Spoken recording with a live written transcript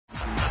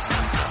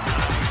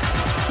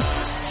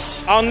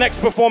Our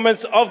next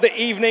performance of the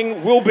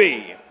evening will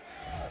be...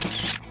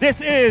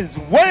 This is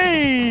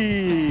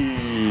Waves!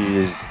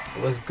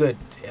 It was good.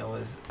 It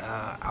was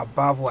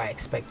above what I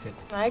expected.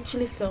 I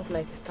actually felt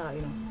like a star,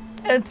 you know.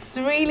 It's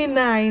really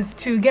nice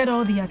to get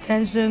all the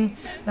attention.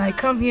 Like,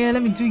 come here,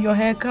 let me do your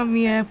hair, come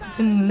here, put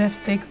in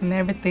lipsticks and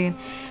everything.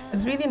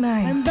 It's really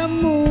nice. And the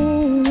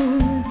moon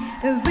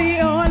is the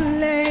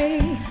only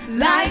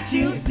light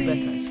you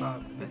see. It's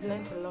better. We've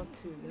learned a lot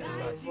too. You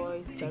know, the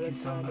voice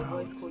director, the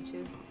voice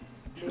coaches,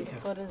 they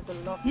taught us a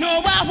lot.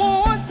 No, I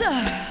won't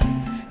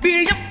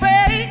be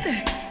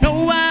afraid.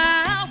 No,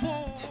 I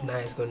won't.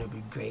 Tonight is going to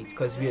be great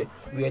because we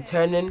are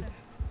turning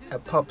a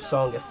pop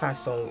song, a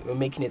fast song, we're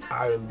making it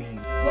R&B.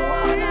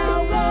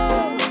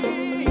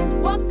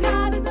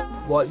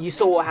 Well, you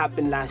saw what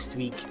happened last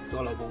week. It's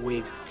all about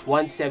Waves.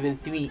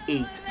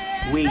 1738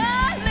 Waves.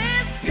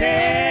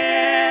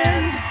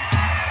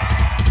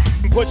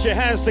 Put your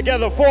hands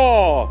together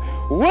for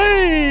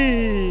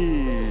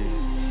Waves!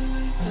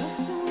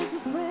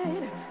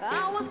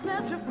 I was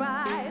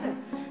petrified.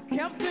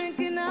 Kept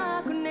thinking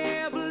I could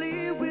never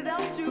live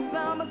without you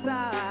by my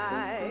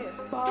side.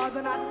 But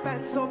then I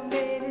spent so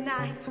many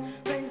nights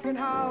thinking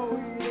how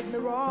you did me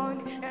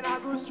wrong, and I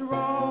grew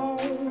strong,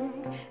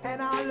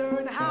 and I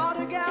learned how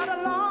to get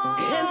along.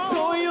 And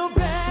so you're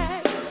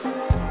back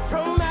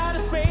from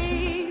outer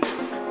space.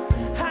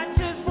 I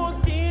just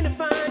walked in to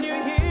find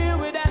you here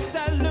with that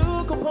sad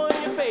look upon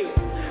your face.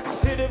 I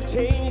should have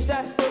changed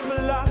that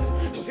stupid lock.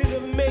 Should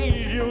have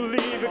made you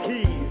leave the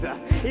keys.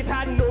 If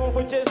I'd known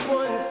for just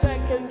 1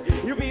 second,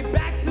 you'd be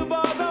back to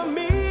bother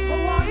me.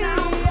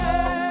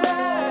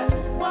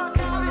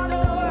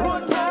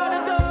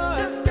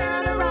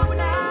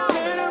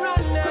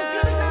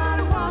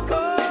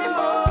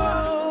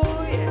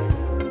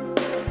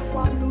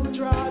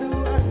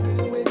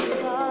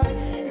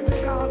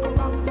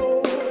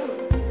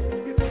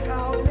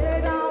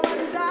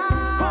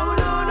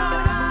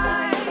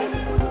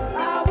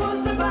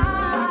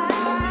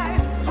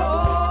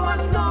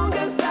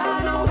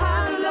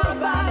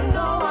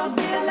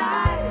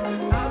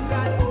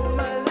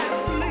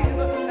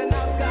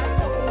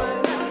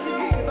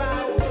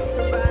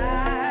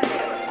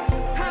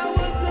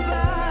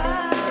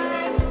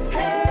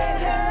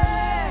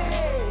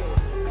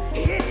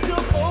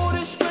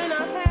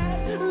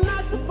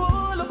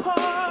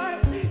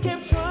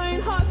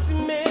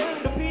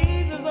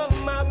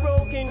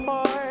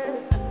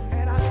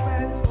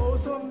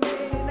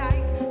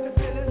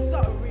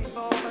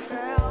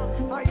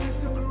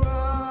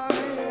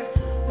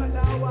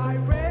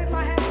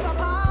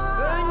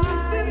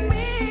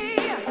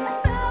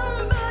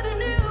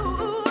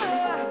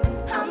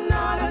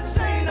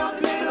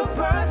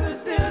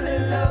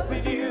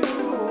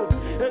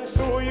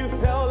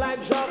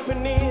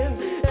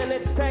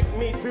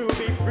 To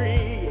be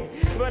free,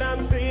 but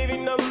I'm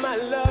saving up my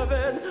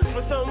loving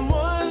for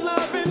someone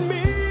loving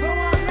me. Go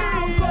on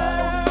now,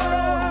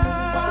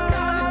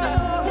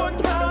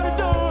 walk out the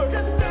door.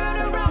 Just turn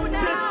around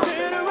now. Just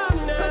turn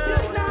around now. 'Cause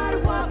you're not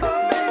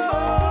welcome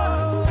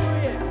anymore.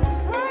 Yeah.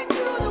 Right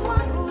to the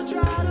one who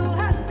tried to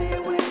help me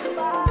with the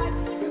vibe.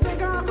 You think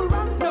I could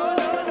run? No.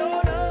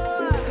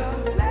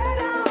 Lay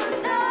down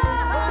and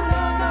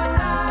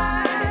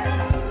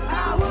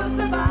I will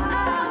survive.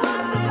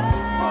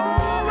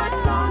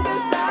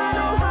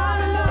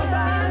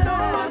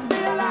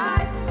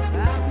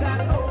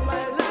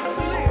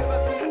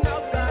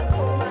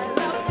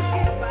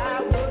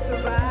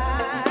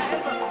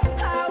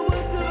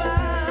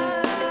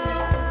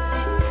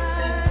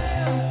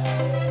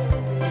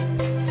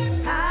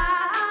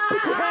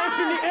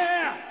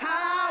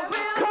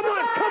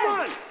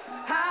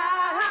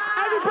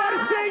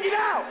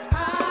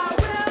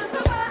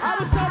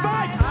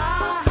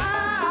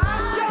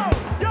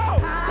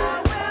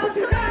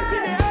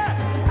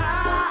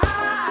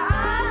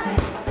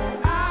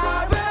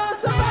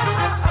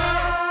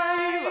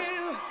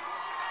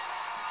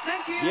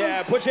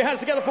 Put your hands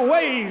together for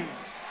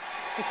Waves.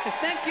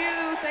 Thank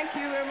you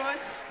very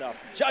much. Stuff.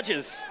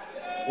 Judges,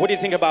 what do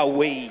you think about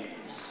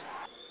Waves?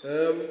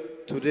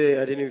 Today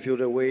I didn't feel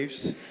the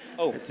waves.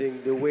 Oh. I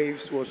think the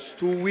waves was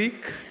too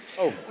weak.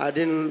 Oh. I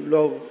didn't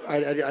love, I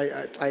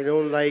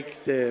don't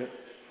like the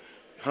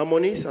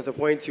harmonies. At the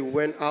point you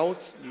went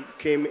out, you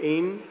came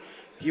in,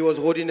 he was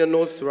holding the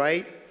notes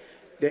right.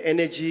 The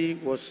energy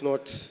was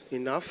not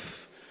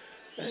enough.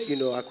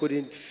 I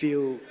couldn't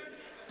feel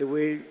the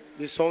way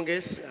the song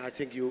is. I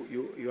think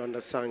you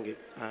understand it.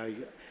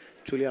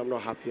 Truly, I'm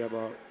not happy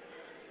about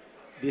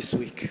this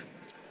week.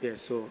 Yeah,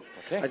 so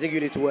okay. I think you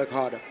need to work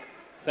harder.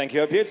 Thank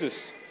you,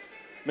 Pietus.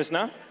 Miss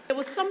Na? There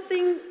was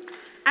something,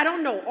 I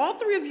don't know, all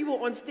three of you were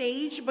on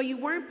stage, but you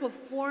weren't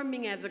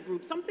performing as a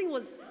group. Something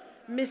was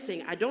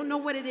missing. I don't know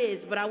what it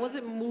is, but I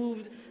wasn't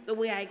moved the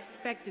way I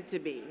expected to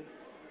be.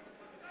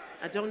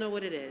 I don't know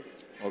what it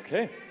is.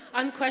 Okay.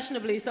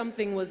 Unquestionably,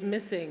 something was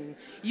missing.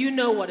 You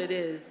know what it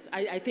is.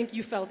 I think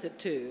you felt it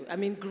too. I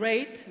mean,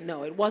 great?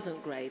 No, it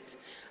wasn't great.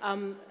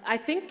 I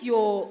think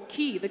your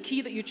key, the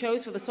key that you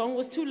chose for the song,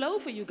 was too low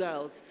for you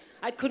girls.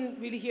 I couldn't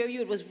really hear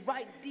you. It was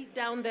right deep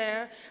down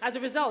there. As a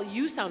result,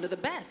 you sounded the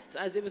best,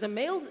 as it was a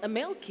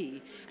male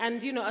key.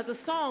 And you know, as a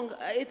song,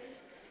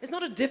 it's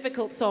not a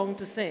difficult song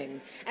to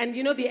sing. And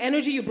you know, the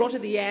energy you brought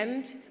at the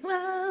end,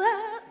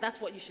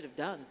 that's what you should have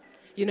done.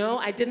 You know,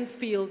 I didn't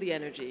feel the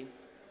energy.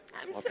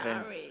 I'm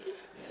sorry.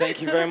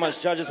 Thank you very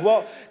much, judges.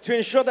 Well, to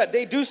ensure that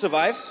they do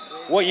survive,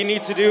 what you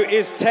need to do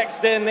is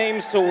text their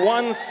names to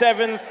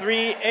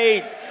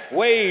 1738.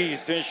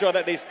 Ways to ensure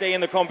that they stay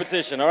in the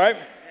competition, all right?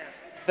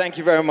 Thank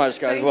you very much,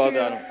 guys. Well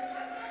done.